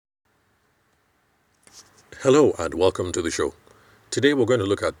Hello and welcome to the show. Today we're going to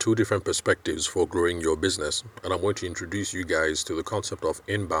look at two different perspectives for growing your business, and I'm going to introduce you guys to the concept of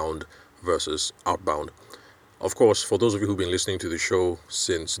inbound versus outbound. Of course, for those of you who've been listening to the show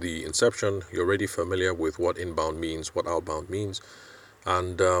since the inception, you're already familiar with what inbound means, what outbound means,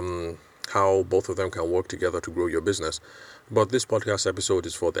 and how both of them can work together to grow your business. But this podcast episode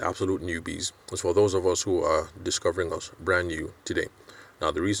is for the absolute newbies. It's for those of us who are discovering us brand new today.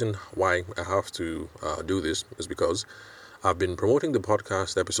 Now, the reason why I have to do this is because I've been promoting the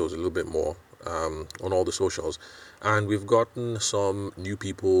podcast episodes a little bit more on all the socials, and we've gotten some new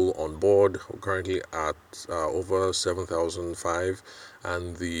people on board. We're currently at over 7,005,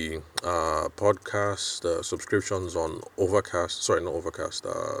 and the podcast subscriptions on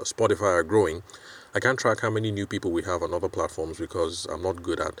Spotify are growing. I can't track how many new people we have on other platforms because I'm not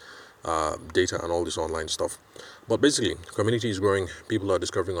good at data and all this online stuff. But basically, community is growing. People are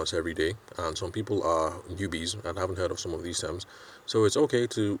discovering us every day, and some people are newbies and haven't heard of some of these terms. So it's okay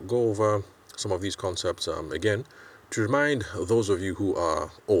to go over some of these concepts again to remind those of you who are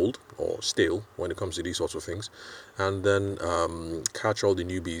old or stale when it comes to these sorts of things, and then catch all the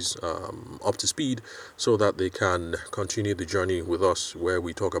newbies up to speed so that they can continue the journey with us where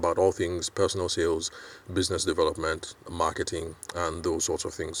we talk about all things personal sales, business development, marketing, and those sorts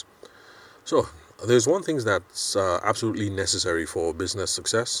of things. So, there's one thing that's absolutely necessary for business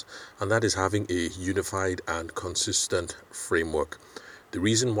success, and that is having a unified and consistent framework. The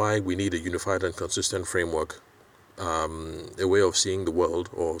reason why we need a unified and consistent framework, a way of seeing the world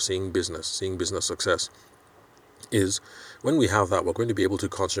or seeing business success, is when we have that, we're going to be able to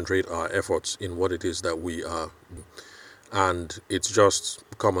concentrate our efforts in what it is that we are. And it's just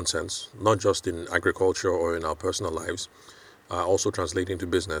common sense, not just in agriculture or in our personal lives, also translating to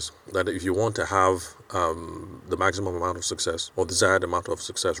business, that if you want to have the maximum amount of success, or desired amount of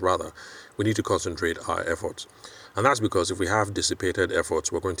success rather, we need to concentrate our efforts. And that's because if we have dissipated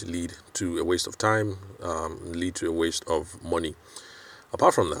efforts, we're going to lead to a waste of time, lead to a waste of money.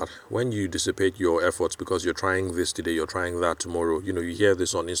 Apart from that, when you dissipate your efforts because you're trying this today, you're trying that tomorrow, you hear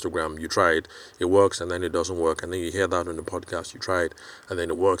this on Instagram, you try it, it works, and then it doesn't work, and then you hear that on the podcast, you try it, and then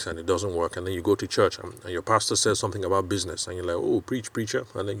it works, and it doesn't work, and then you go to church, and your pastor says something about business, and you're like, oh, preach, preacher,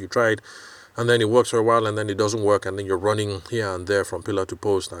 and then you try it, and then it works for a while, and then it doesn't work, and then you're running here and there from pillar to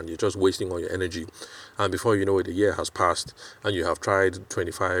post, and you're just wasting all your energy, and before you know it, a year has passed, and you have tried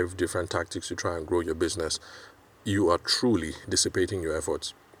 25 different tactics to try and grow your business. You are truly dissipating your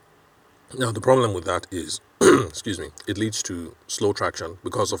efforts. Now, the problem with that is, excuse me, it leads to slow traction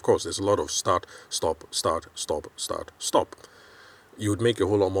because, of course, there's a lot of start, stop, start, stop, start, stop. You would make a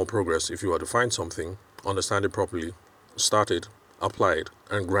whole lot more progress if you were to find something, understand it properly, start it, apply it,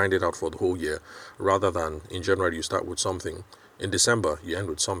 and grind it out for the whole year, rather than in January you start with something, in December you end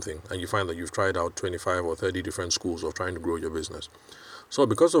with something, and you find that you've tried out 25 or 30 different schools of trying to grow your business. So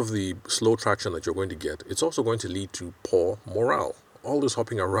because of the slow traction that you're going to get, it's also going to lead to poor morale. All this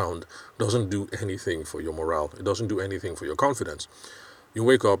hopping around doesn't do anything for your morale. It doesn't do anything for your confidence. You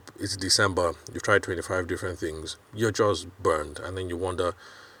wake up, it's December, you've tried 25 different things, you're just burned, and then you wonder,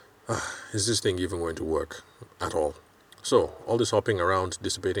 is this thing even going to work at all? So, all this hopping around,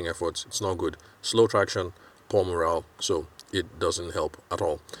 dissipating efforts, it's not good. Slow traction, poor morale, so it doesn't help at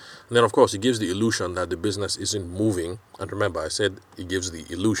all. And then, of course, it gives the illusion that the business isn't moving. And remember, I said it gives the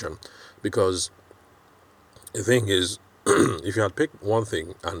illusion because the thing is, if you had picked one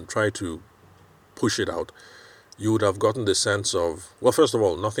thing and tried to push it out, you would have gotten the sense of, well, first of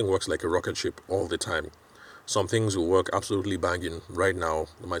all, nothing works like a rocket ship all the time. Some things will work absolutely banging right now.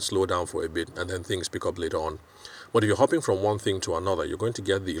 They might slow down for a bit and then things pick up later on. But if you're hopping from one thing to another, you're going to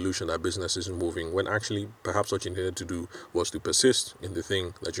get the illusion that business isn't moving when actually perhaps what you needed to do was to persist in the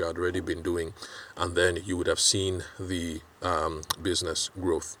thing that you had already been doing, and then you would have seen the business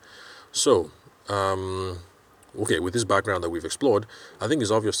growth. So, okay, with this background that we've explored, I think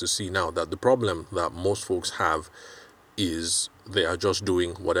it's obvious to see now that the problem that most folks have is they are just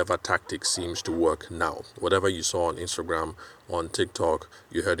doing whatever tactic seems to work now. Whatever you saw on Instagram, on TikTok,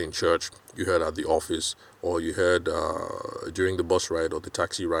 you heard in church, you heard at the office, or you heard during the bus ride or the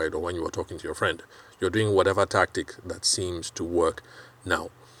taxi ride, or when you were talking to your friend. You're doing whatever tactic that seems to work now.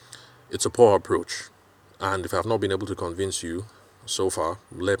 It's a poor approach. And if I have not been able to convince you so far,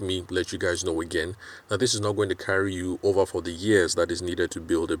 let me let you guys know again that this is not going to carry you over for the years that is needed to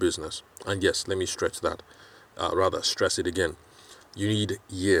build a business. And yes, let me stress it again. You need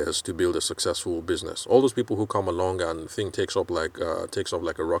years to build a successful business. All those people who come along and think takes off like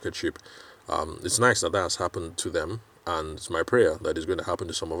a rocket ship, it's nice that has happened to them, and it's my prayer that is going to happen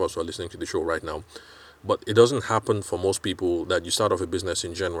to some of us who are listening to the show right now. But it doesn't happen for most people that you start off a business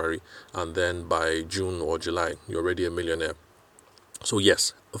in January and then by June or July, you're already a millionaire. So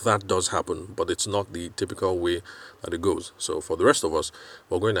yes, that does happen, but it's not the typical way that it goes. So for the rest of us,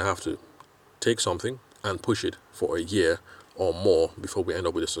 we're going to have to take something and push it for a year or more before we end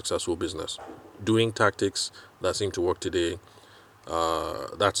up with a successful business. Doing tactics that seem to work today,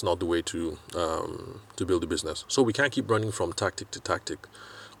 that's not the way to build a business. So we can't keep running from tactic to tactic.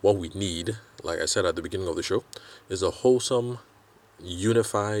 What we need, like I said at the beginning of the show, is a wholesome,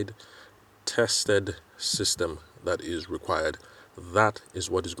 unified, tested system that is required. That is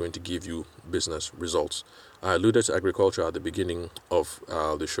what is going to give you business results. I alluded to agriculture at the beginning of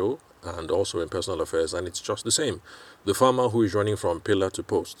the show and also in personal affairs, and it's just the same. The farmer who is running from pillar to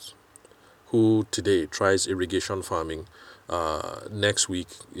post, who today tries irrigation farming, next week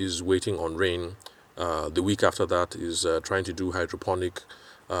is waiting on rain, the week after that is trying to do hydroponic,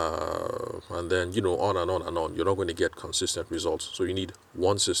 and then, on and on and on. You're not going to get consistent results. So you need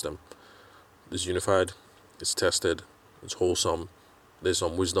one system. It's unified, it's tested, it's wholesome, there's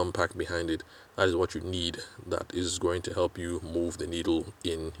some wisdom packed behind it. That is what you need, that is going to help you move the needle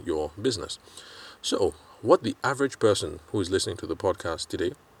in your business. So, what the average person who is listening to the podcast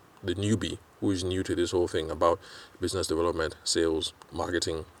today, the newbie who is new to this whole thing about business development, sales,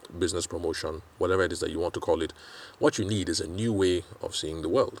 marketing, business promotion, whatever it is that you want to call it, what you need is a new way of seeing the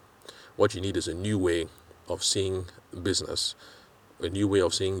world. What you need is a new way of seeing business, a new way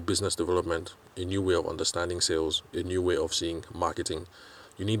of seeing business development, a new way of understanding sales, a new way of seeing marketing.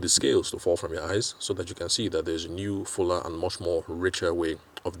 You need the scales to fall from your eyes so that you can see that there's a new, fuller, and much more richer way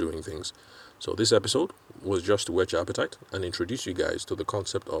of doing things. So this episode was just to whet your appetite and introduce you guys to the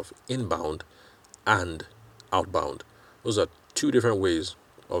concept of inbound and outbound. Those are two different ways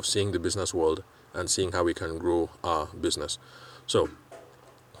of seeing the business world and seeing how we can grow our business. So,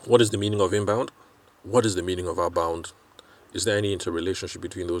 what is the meaning of inbound? What is the meaning of outbound? Is there any interrelationship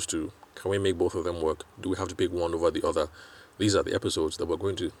between those two? Can we make both of them work? Do we have to pick one over the other? These are the episodes that we're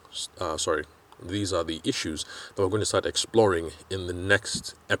going to, these are the issues that we're going to start exploring in the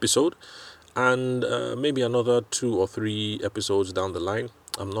next episode. And maybe another 2 or 3 episodes down the line.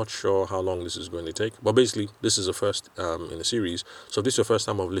 I'm not sure how long this is going to take. But basically, this is the first in a series. So if this is your first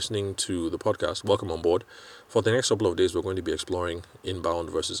time of listening to the podcast, welcome on board. For the next couple of days, we're going to be exploring inbound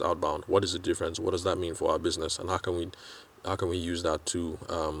versus outbound. What is the difference? What does that mean for our business? And how can we use that to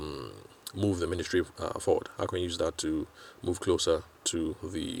move the ministry forward? How can we use that to move closer to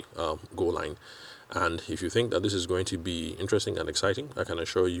the goal line? And if you think that this is going to be interesting and exciting, I can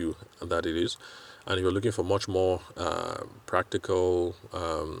assure you that it is. And if you're looking for much more practical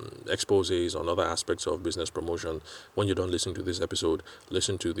exposés on other aspects of business promotion, when you're done listening to this episode,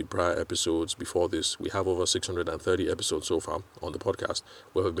 listen to the prior episodes before this. We have over 630 episodes so far on the podcast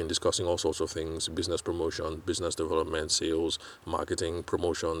where we've been discussing all sorts of things: business promotion, business development, sales, marketing,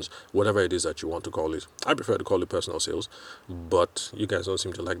 promotions, whatever it is that you want to call it. I prefer to call it personal sales, but you guys don't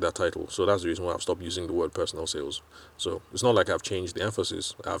seem to like that title. So that's the reason why I've stopped using the word personal sales. So it's not like I've changed the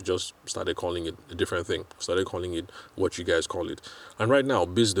emphasis. I've just started calling it a different thing. Started calling it what you guys call it. And right now,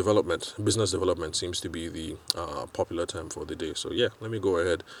 business development seems to be the popular term for the day. So yeah, let me go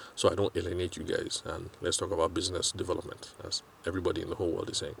ahead so I don't alienate you guys, and let's talk about business development, as everybody in the whole world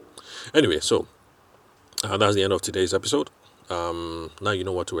is saying. Anyway, so that's the end of today's episode. Now you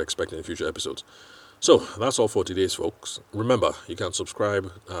know what to expect in future episodes. So that's all for today's, folks. Remember, you can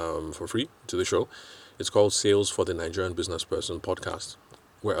subscribe for free to the show. It's called Sales for the Nigerian Business Person podcast.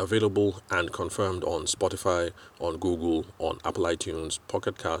 We're available and confirmed on Spotify, on Google, on Apple iTunes,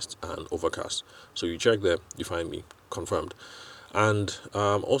 Pocket Cast, and Overcast. So you check there, you find me, confirmed. And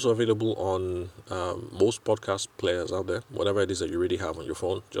also available on most podcast players out there. Whatever it is that you already have on your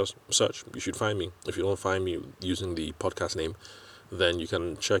phone, just search. You should find me. If you don't find me using the podcast name, then you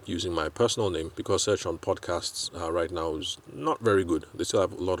can check using my personal name, because search on podcasts right now is not very good. They still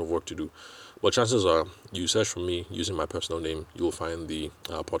have a lot of work to do. But chances are, you search for me using my personal name, you'll find the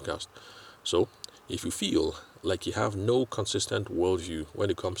podcast. So, if you feel like you have no consistent worldview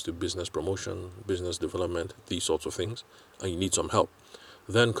when it comes to business promotion, business development, these sorts of things, and you need some help,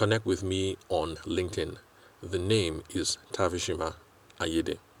 then connect with me on LinkedIn. The name is Tavishima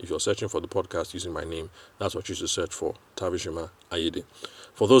Ayede. If you're searching for the podcast using my name, that's what you should search for, Tavishima Ayede.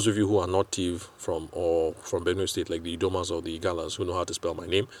 For those of you who are not from Benue State, like the Idomas or the Igalas, who know how to spell my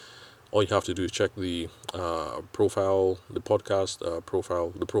name, all you have to do is check the profile, the podcast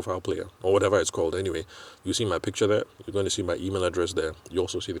profile, the profile player, or whatever it's called. Anyway, you see my picture there. You're going to see my email address there. You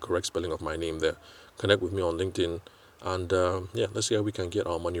also see the correct spelling of my name there. Connect with me on LinkedIn, and let's see how we can get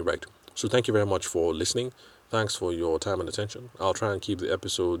our money right. So thank you very much for listening. Thanks for your time and attention. I'll try and keep the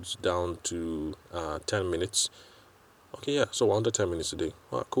episodes down to 10 minutes. Okay, yeah, so under 10 minutes a day.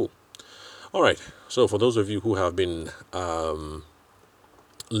 Cool. All right, so for those of you who have been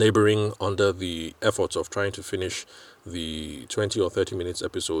laboring under the efforts of trying to finish the 20 or 30 minutes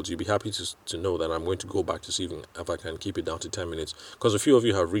episodes, you'll be happy to know that I'm going to go back to see if I can keep it down to 10 minutes, because a few of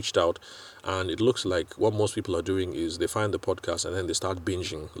you have reached out, and it looks like what most people are doing is they find the podcast and then they start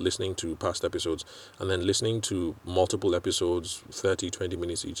binging, listening to past episodes, and then listening to multiple episodes, 30, 20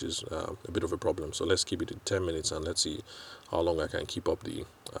 minutes each is a bit of a problem. So let's keep it at 10 minutes and let's see how long I can keep up the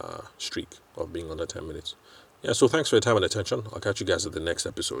streak of being under 10 minutes. Yeah, so thanks for your time and attention. I'll catch you guys at the next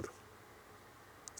episode.